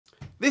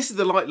This is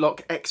the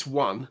Litelok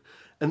X1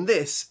 and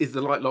this is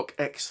the Litelok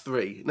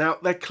X3. Now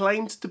they're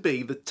claimed to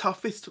be the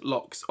toughest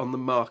locks on the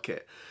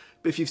market,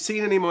 but if you've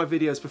seen any of my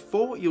videos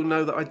before, you'll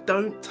know that I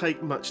don't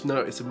take much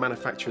notice of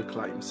manufacturer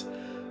claims.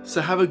 So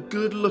have a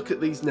good look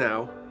at these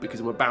now because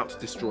I'm about to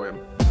destroy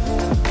them.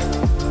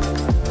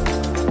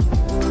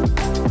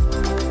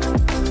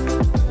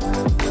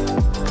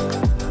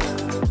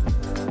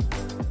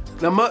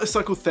 Now,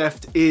 motorcycle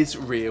theft is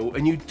real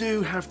and you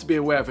do have to be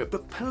aware of it,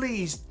 but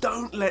please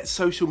don't let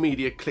social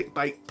media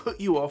clickbait put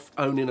you off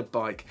owning a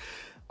bike.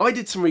 I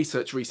did some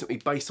research recently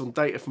based on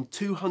data from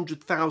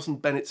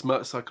 200,000 Bennett's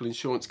motorcycle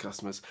insurance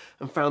customers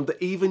and found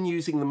that even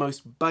using the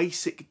most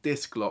basic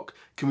disc lock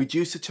can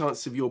reduce the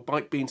chances of your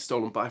bike being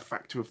stolen by a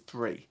factor of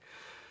 3.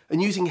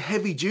 And using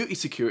heavy duty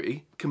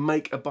security can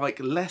make a bike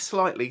less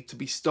likely to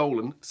be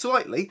stolen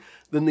slightly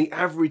than the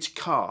average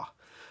car.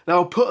 Now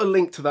I'll put a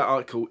link to that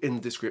article in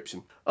the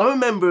description. I'm a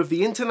member of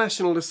the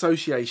International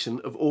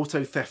Association of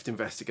Auto Theft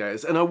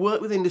Investigators and I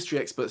work with industry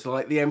experts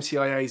like the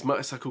MCIA's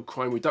Motorcycle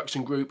Crime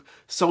Reduction Group,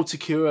 Soul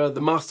Secure,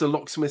 the Master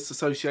Locksmiths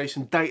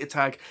Association,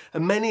 DataTag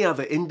and many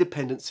other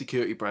independent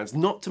security brands,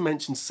 not to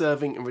mention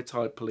serving and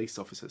retired police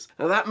officers.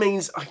 Now that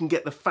means I can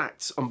get the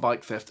facts on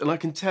bike theft and I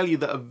can tell you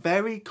that a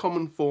very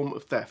common form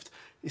of theft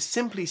is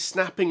simply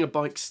snapping a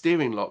bike's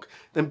steering lock,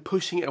 then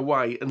pushing it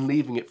away and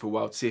leaving it for a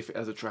while to see if it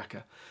has a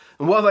tracker.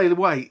 And while they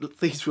wait,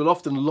 thieves will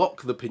often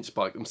lock the pinch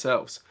bike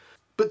themselves.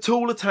 But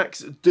tool attacks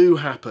do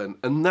happen,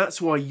 and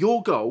that's why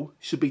your goal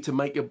should be to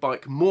make your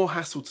bike more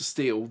hassle to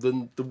steal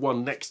than the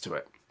one next to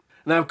it.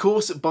 Now of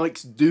course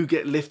bikes do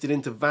get lifted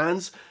into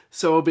vans,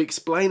 so I'll be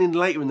explaining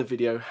later in the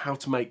video how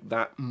to make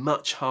that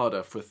much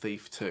harder for a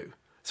thief too.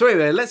 So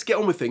anyway, let's get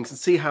on with things and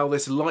see how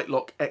this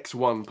Litelok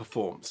X1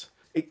 performs.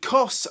 It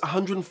costs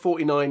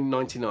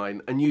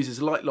 $149.99 and uses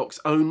Litelok's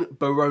own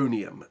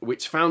Baronium,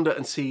 which founder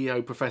and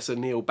CEO Professor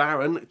Neil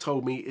Barron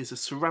told me is a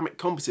ceramic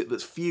composite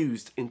that's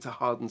fused into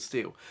hardened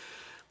steel.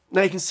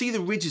 Now you can see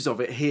the ridges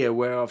of it here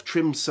where I've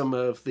trimmed some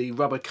of the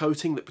rubber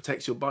coating that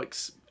protects your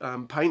bike's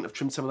paint. I've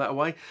trimmed some of that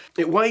away.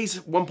 It weighs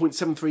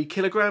 1.73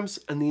 kilograms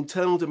and the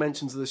internal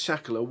dimensions of the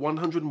shackle are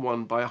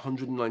 101 by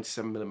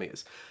 197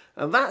 millimeters.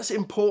 And that's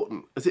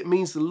important as it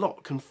means the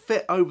lock can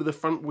fit over the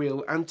front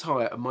wheel and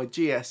tyre of my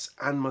GS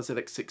and my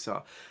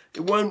ZX6R.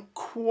 It won't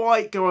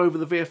quite go over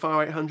the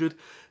VFR 800,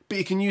 but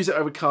you can use it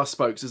over car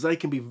spokes as they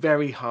can be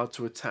very hard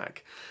to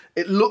attack.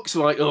 It looks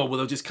like, oh, well,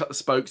 they'll just cut the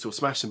spokes or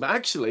smash them, but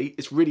actually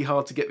it's really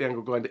hard to get the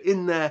angle grinder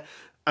in there,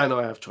 and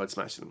I have tried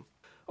smashing them.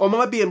 On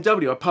my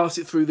BMW, I pass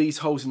it through these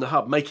holes in the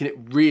hub, making it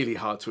really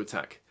hard to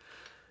attack.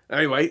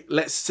 Anyway,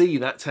 let's see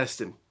that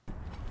testing.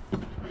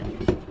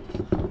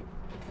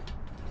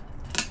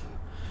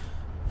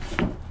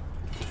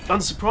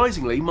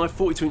 Unsurprisingly, my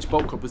 42-inch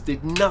bolt croppers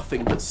did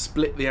nothing but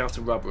split the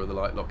outer rubber of the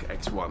Litelok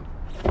X1.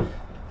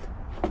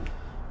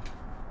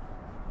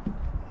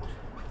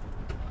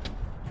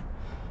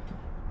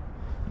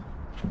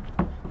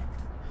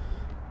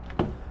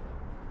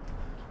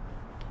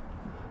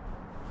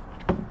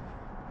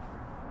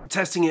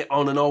 Testing it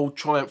on an old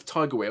Triumph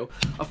Tiger wheel,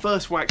 I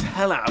first whacked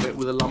hell out of it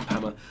with a lump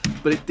hammer,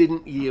 but it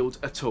didn't yield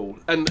at all.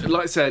 And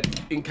like I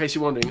said, in case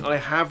you're wondering, I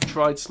have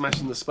tried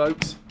smashing the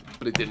spokes,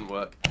 but it didn't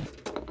work.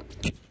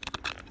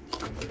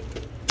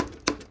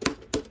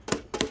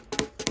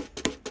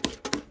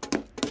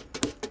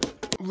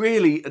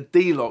 Really, a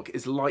D-lock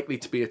is likely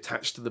to be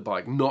attached to the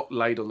bike, not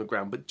laid on the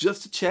ground. But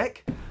just to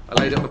check,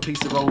 I laid up a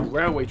piece of old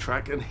railway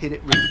track and hit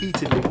it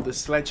repeatedly with a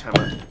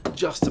sledgehammer,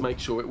 just to make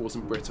sure it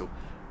wasn't brittle.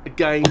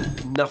 Again,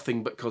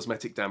 nothing but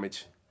cosmetic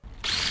damage.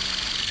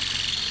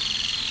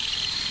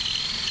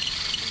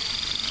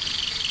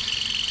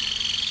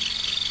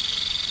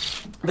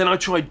 Then I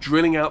tried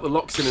drilling out the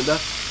lock cylinder,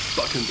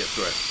 but I couldn't get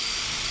through it.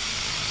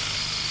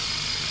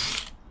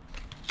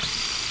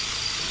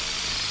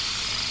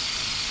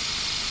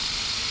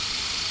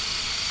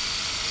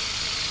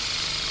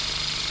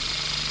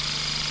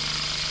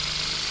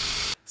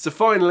 So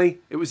finally,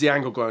 it was the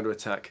angle grinder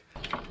attack.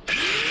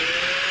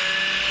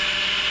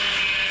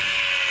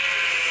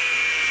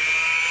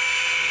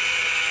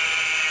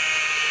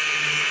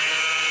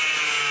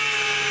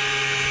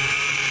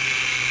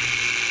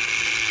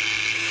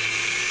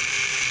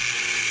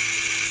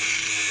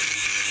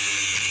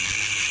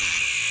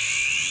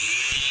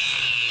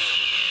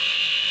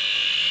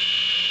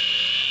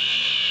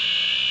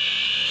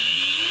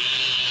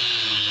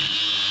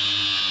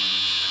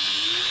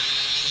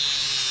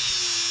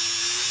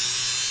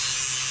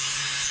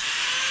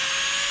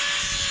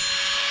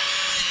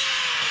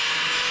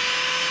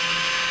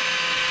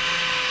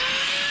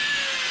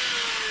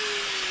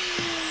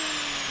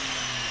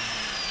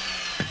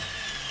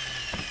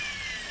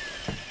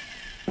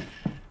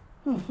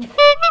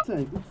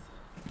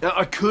 Now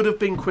I could have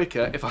been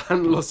quicker if I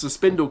hadn't lost the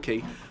spindle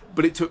key,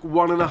 but it took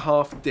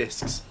 1.5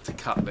 discs to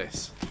cut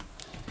this.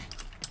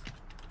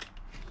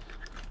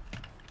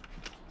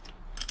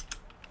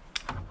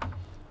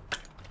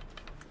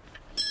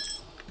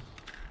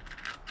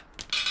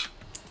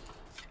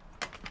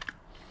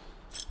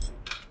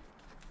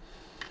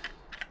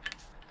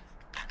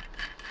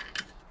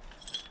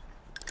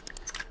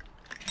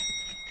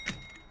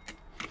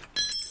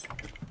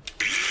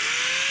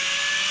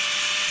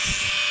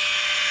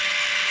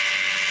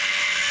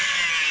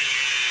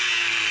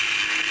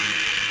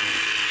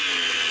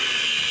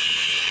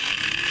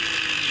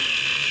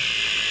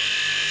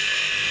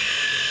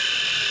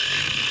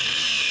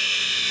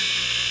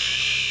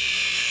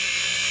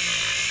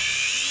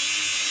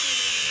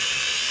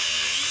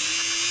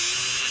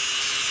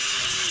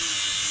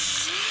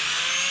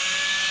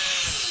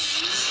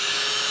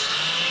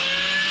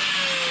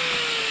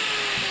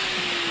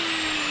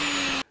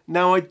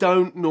 Now, I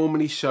don't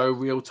normally show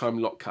real-time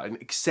lock cutting,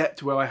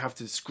 except where I have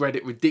to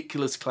discredit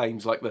ridiculous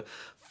claims like the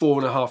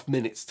 4.5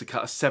 minutes to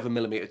cut a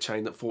 7mm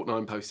chain that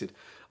Fortnite posted.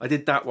 I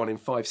did that one in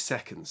 5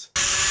 seconds.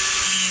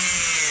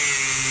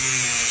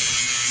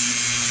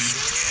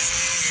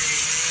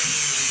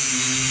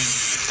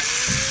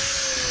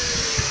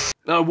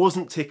 Now, I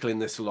wasn't tickling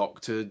this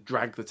lock to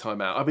drag the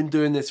time out. I've been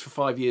doing this for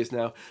 5 years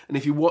now, and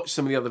if you watch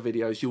some of the other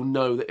videos, you'll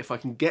know that if I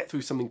can get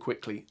through something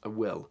quickly, I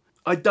will.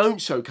 I don't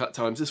show cut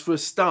times, as for a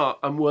start,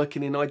 I'm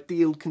working in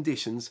ideal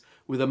conditions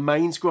with a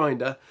mains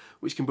grinder,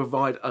 which can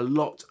provide a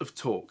lot of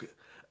torque.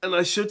 And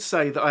I should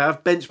say that I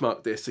have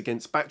benchmarked this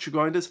against battery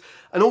grinders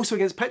and also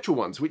against petrol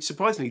ones, which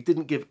surprisingly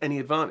didn't give any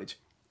advantage.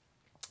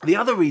 The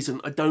other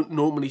reason I don't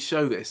normally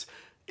show this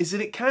is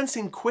that it can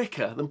seem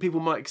quicker than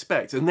people might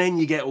expect, and then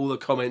you get all the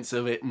comments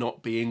of it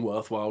not being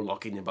worthwhile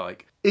locking your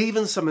bike.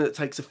 Even something that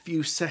takes a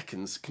few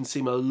seconds can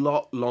seem a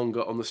lot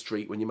longer on the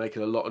street when you're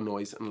making a lot of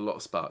noise and a lot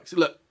of sparks.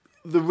 Look,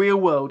 the real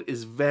world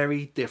is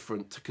very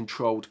different to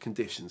controlled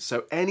conditions,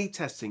 so any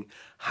testing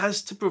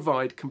has to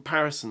provide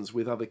comparisons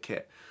with other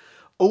kit.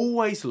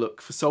 Always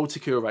look for sold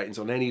secure ratings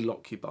on any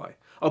lock you buy.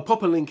 I'll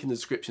pop a link in the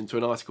description to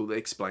an article that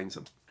explains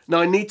them.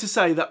 Now, I need to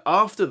say that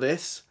after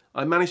this,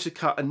 I managed to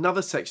cut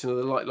another section of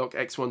the Litelok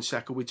X1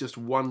 shackle with just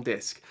one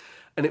disc,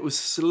 and it was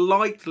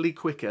slightly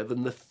quicker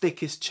than the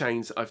thickest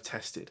chains I've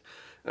tested.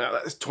 Now,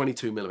 that's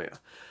 22mm.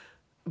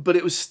 But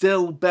it was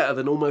still better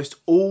than almost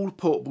all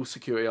portable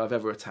security I've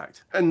ever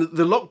attacked. And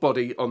the lock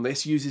body on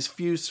this uses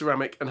fused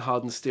ceramic and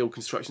hardened steel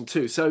construction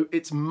too, so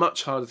it's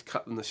much harder to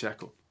cut than the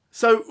shackle.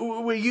 So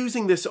we're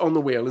using this on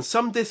the wheel, and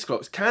some disc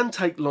locks can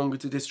take longer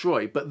to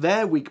destroy, but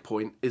their weak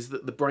point is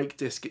that the brake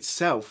disc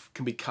itself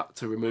can be cut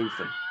to remove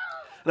them.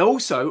 Now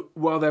also,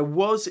 while there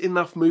was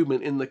enough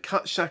movement in the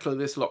cut shackle of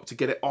this lock to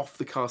get it off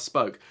the car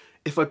spoke,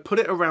 if I put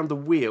it around the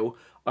wheel,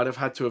 I'd have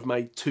had to have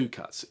made 2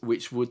 cuts,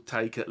 which would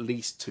take at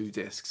least 2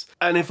 discs.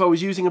 And if I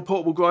was using a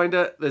portable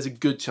grinder, there's a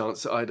good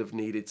chance that I'd have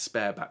needed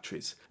spare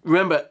batteries.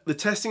 Remember, the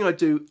testing I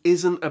do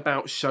isn't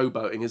about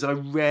showboating, as I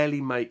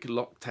rarely make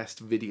lock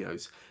test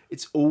videos.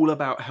 It's all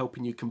about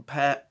helping you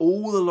compare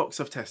all the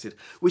locks I've tested,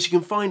 which you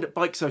can find at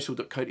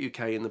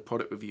bikesocial.co.uk in the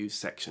product reviews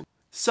section.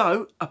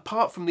 So,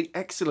 apart from the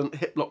excellent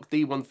Hiplok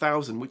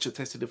D1000, which I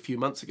tested a few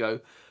months ago,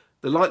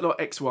 the Litelok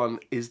X1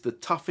 is the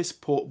toughest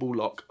portable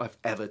lock I've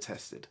ever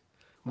tested.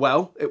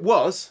 Well, it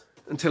was,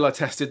 until I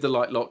tested the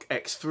Litelok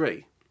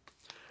X3.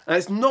 And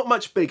it's not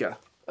much bigger,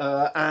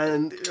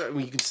 and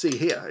you can see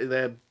here,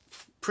 they're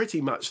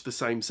pretty much the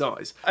same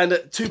size. And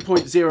at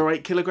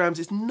 2.08 kilograms,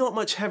 it's not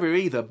much heavier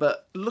either,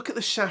 but look at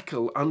the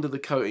shackle under the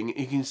coating,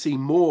 you can see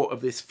more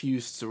of this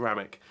fused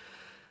ceramic.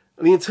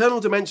 And the internal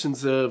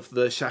dimensions of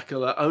the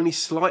shackle are only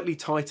slightly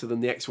tighter than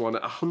the X1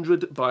 at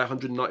 100 by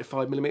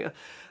 195mm,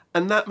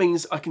 and that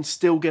means I can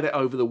still get it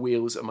over the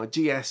wheels of my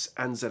GS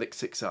and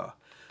ZX6R.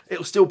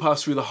 It'll still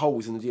pass through the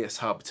holes in the GS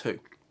hub too.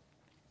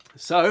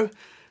 So,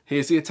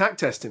 here's the attack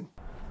testing.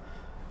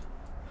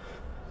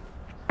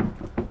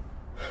 And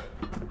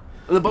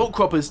the bolt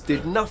croppers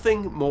did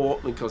nothing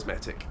more than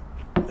cosmetic.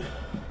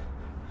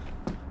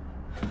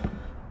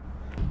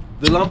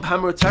 The lump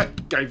hammer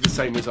attack gave the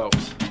same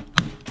results.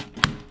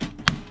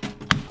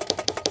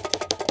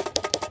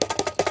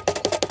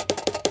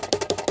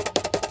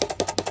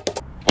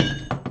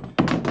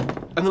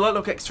 And the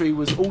Litelok X3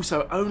 was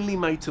also only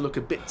made to look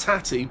a bit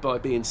tatty by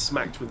being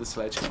smacked with a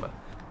sledgehammer.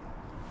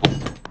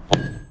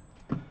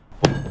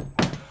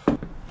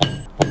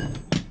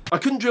 I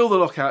couldn't drill the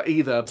lock out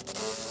either,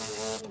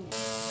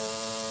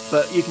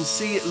 but you can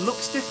see it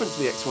looks different to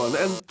the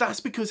X1, and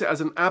that's because it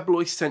has an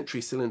Abloy Sentry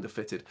cylinder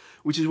fitted,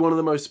 which is one of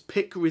the most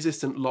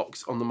pick-resistant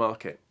locks on the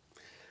market.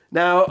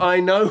 Now,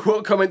 I know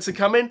what comments are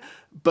coming,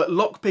 but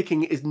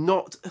lockpicking is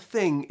not a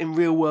thing in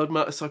real-world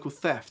motorcycle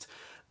theft.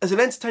 As an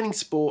entertaining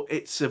sport,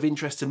 it's of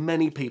interest to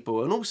many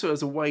people, and also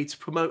as a way to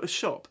promote a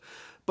shop.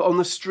 But on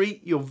the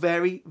street, you're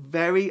very,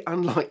 very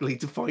unlikely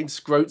to find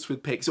scroats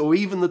with picks, or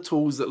even the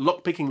tools that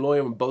lockpicking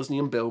lawyer and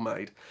Bosnian Bill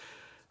made.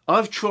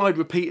 I've tried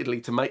repeatedly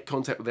to make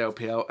contact with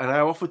LPL, and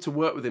our offer to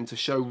work with him to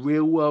show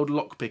real-world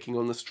lockpicking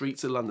on the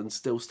streets of London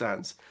still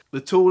stands. The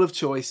tool of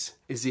choice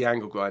is the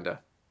angle grinder.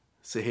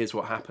 So here's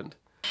what happened.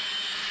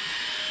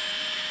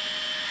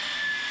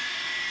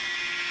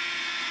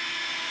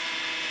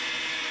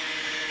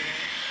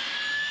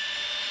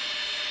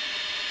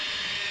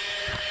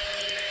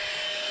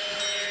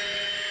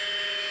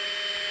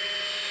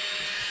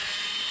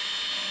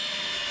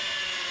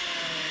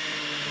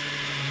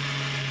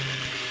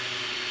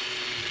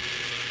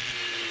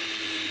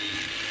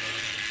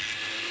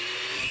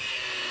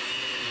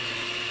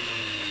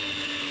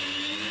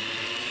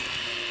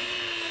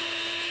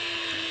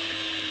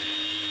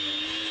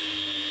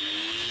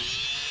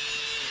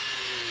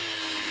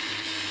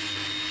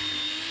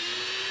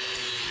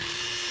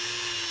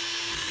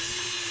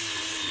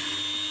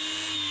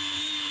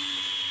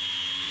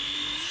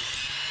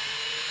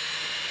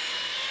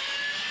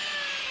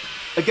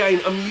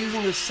 Again, I'm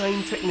using the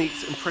same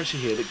techniques and pressure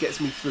here that gets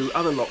me through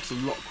other locks a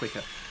lot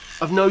quicker.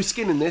 I've no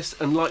skin in this,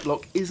 and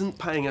Litelok isn't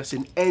paying us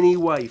in any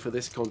way for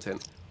this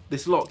content.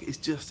 This lock is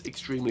just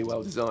extremely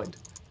well designed.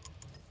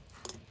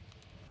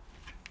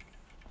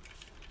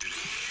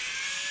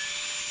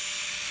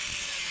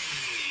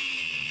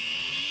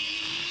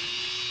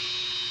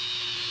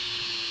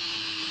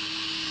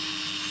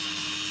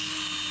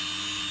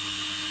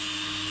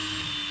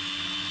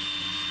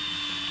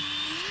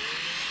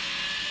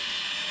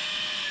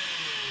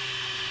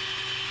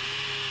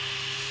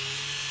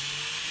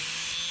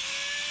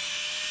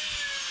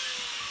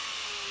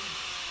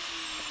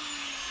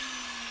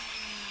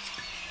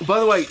 By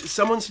the way,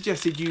 someone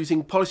suggested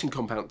using polishing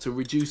compound to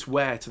reduce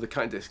wear to the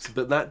cutting discs,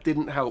 but that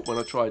didn't help when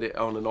I tried it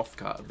on an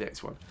off-cut of the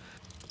X1.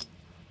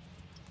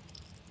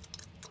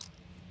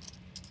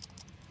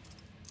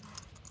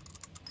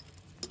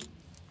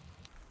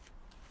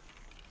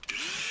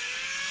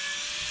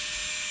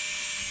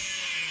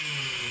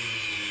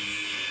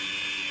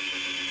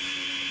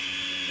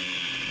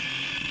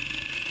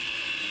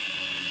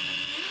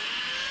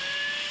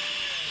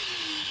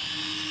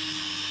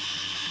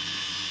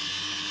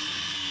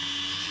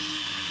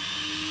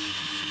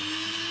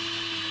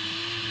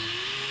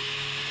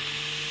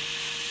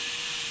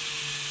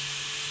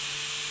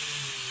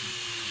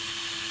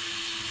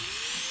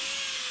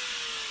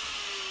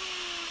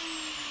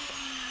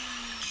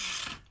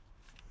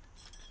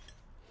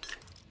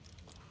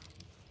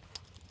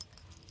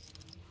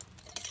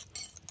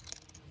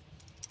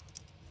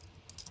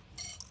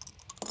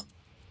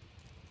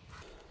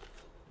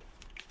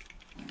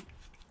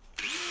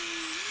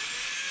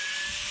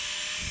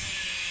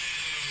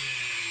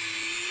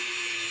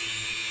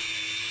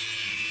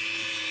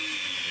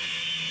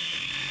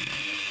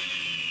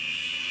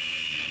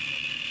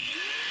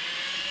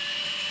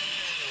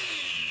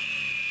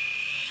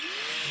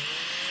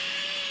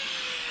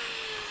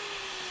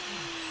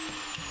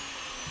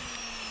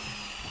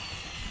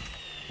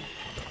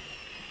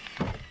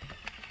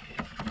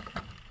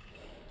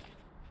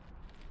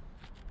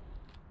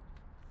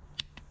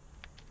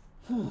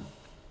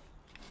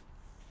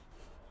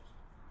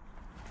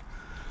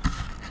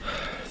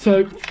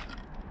 So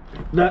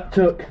that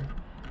took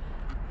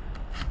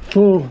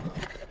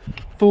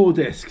four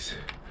discs,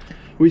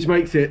 which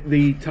makes it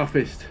the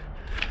toughest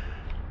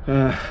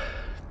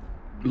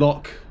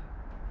lock,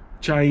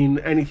 chain,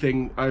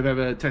 anything I've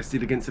ever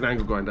tested against an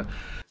angle grinder.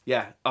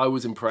 Yeah, I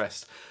was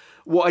impressed.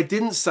 What I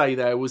didn't say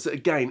there was that,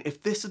 again,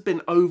 if this had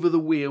been over the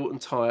wheel and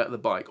tyre of the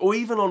bike, or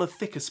even on a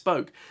thicker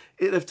spoke,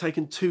 it'd have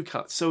taken 2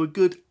 cuts, so a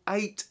good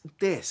 8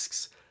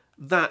 discs.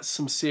 That's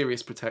some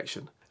serious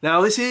protection.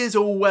 Now, this is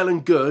all well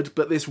and good,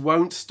 but this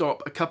won't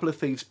stop a couple of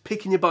thieves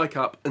picking your bike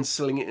up and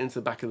slinging it into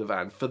the back of the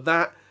van. For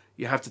that,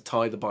 you have to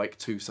tie the bike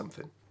to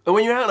something. And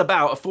when you're out and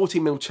about, a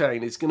 40mm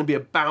chain is going to be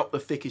about the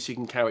thickest you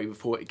can carry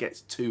before it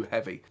gets too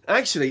heavy.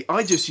 Actually,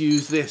 I just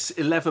use this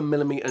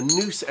 11mm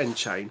noose end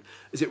chain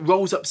as it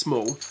rolls up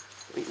small.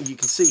 You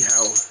can see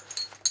how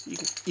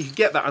you can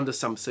get that under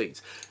some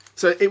seats.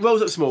 So it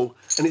rolls up small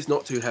and it's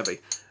not too heavy.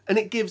 And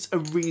it gives a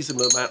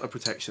reasonable amount of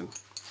protection.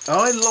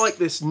 I like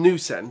this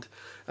noose end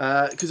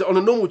because on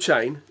a normal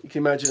chain, you can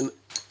imagine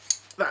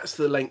that's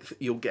the length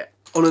you'll get.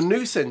 On a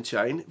noose end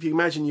chain, if you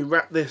imagine you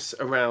wrap this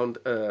around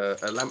a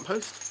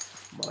lamppost,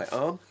 my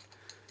arm,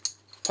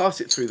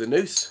 pass it through the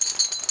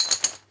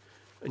noose,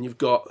 and you've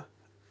got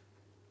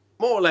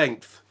more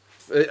length,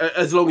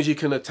 as long as you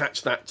can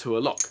attach that to a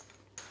lock.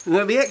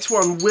 Now the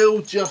X1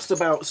 will just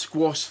about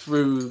squash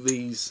through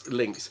these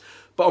links,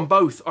 but on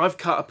both I've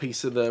cut a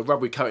piece of the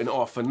rubbery coating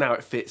off and now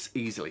it fits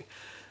easily.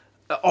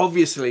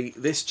 Obviously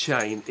this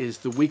chain is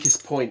the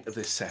weakest point of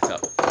this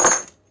setup,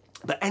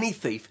 but any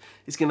thief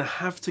is going to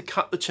have to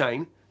cut the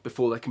chain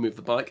before they can move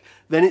the bike.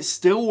 Then it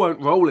still won't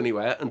roll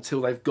anywhere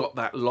until they've got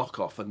that lock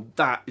off, and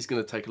that is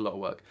going to take a lot of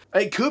work.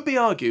 It could be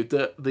argued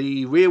that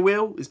the rear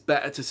wheel is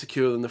better to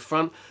secure than the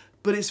front,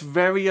 but it's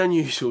very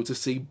unusual to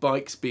see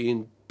bikes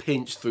being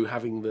pinched through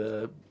having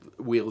the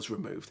wheels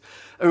removed.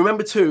 And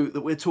remember too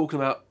that we're talking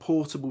about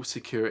portable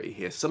security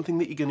here, something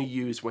that you're going to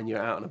use when you're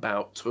out and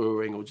about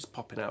touring or just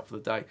popping out for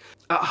the day.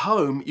 At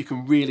home you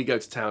can really go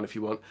to town if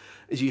you want,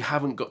 as you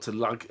haven't got to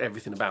lug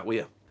everything about with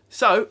you.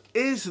 So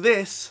is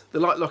this, the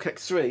Litelok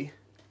X3,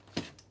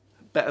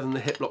 better than the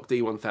Hiplok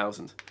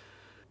D1000?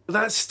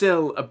 That's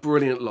still a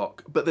brilliant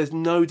lock, but there's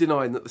no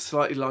denying that the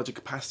slightly larger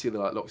capacity of the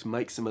Liteloks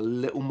makes them a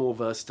little more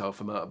versatile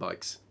for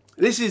motorbikes.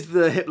 This is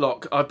the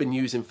Hiplok I've been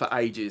using for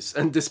ages,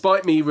 and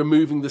despite me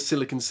removing the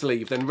silicone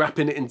sleeve, then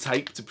wrapping it in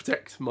tape to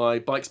protect my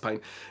bike's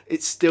paint,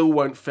 it still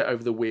won't fit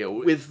over the wheel.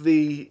 With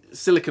the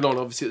silicone on,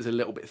 obviously it's a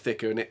little bit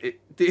thicker, and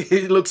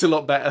it looks a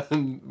lot better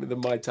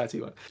than my tatty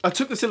one. I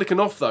took the silicone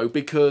off though,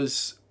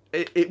 because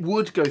it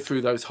would go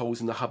through those holes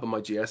in the hub of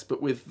my GS,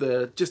 but with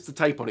just the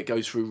tape on, it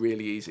goes through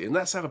really easy, and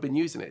that's how I've been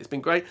using it. It's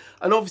been great,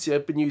 and obviously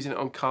I've been using it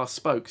on cast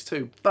spokes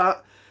too,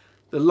 but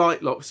the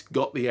Litelok's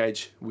got the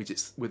edge with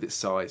its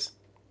size.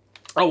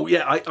 Oh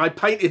yeah, I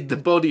painted the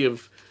body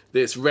of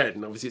this red,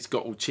 and obviously it's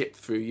got all chipped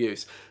through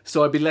use,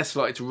 so I'd be less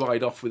likely to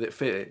ride off with it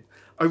fitted.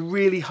 I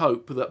really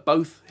hope that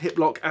both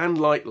Hiplok and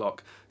Litelok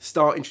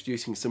start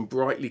introducing some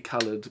brightly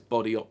coloured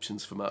body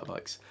options for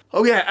motorbikes.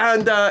 Oh yeah,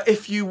 and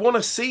if you want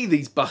to see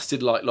these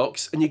busted light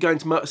locks and you're going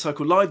to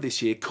Motorcycle Live this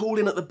year, call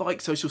in at the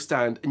Bike Social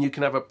stand and you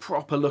can have a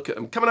proper look at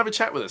them. Come and have a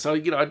chat with us.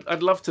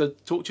 I'd love to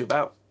talk to you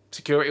about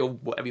security or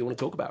whatever you want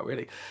to talk about,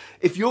 really.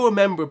 If you're a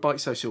member of Bike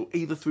Social,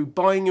 either through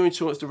buying your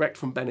insurance direct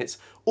from Bennett's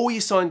or you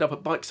signed up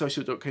at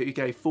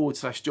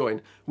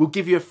bikesocial.co.uk/join, we'll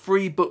give you a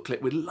free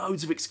booklet with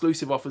loads of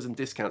exclusive offers and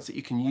discounts that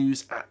you can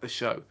use at the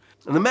show.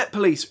 And the Met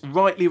Police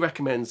rightly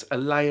recommends a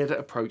layered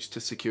approach to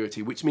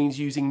security, which means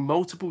using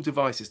multiple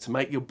devices to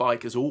make your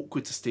bike as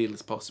awkward to steal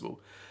as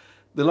possible.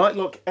 The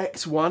Litelok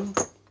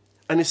X1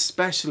 and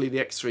especially the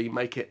X3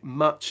 make it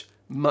much,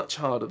 much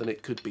harder than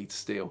it could be to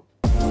steal.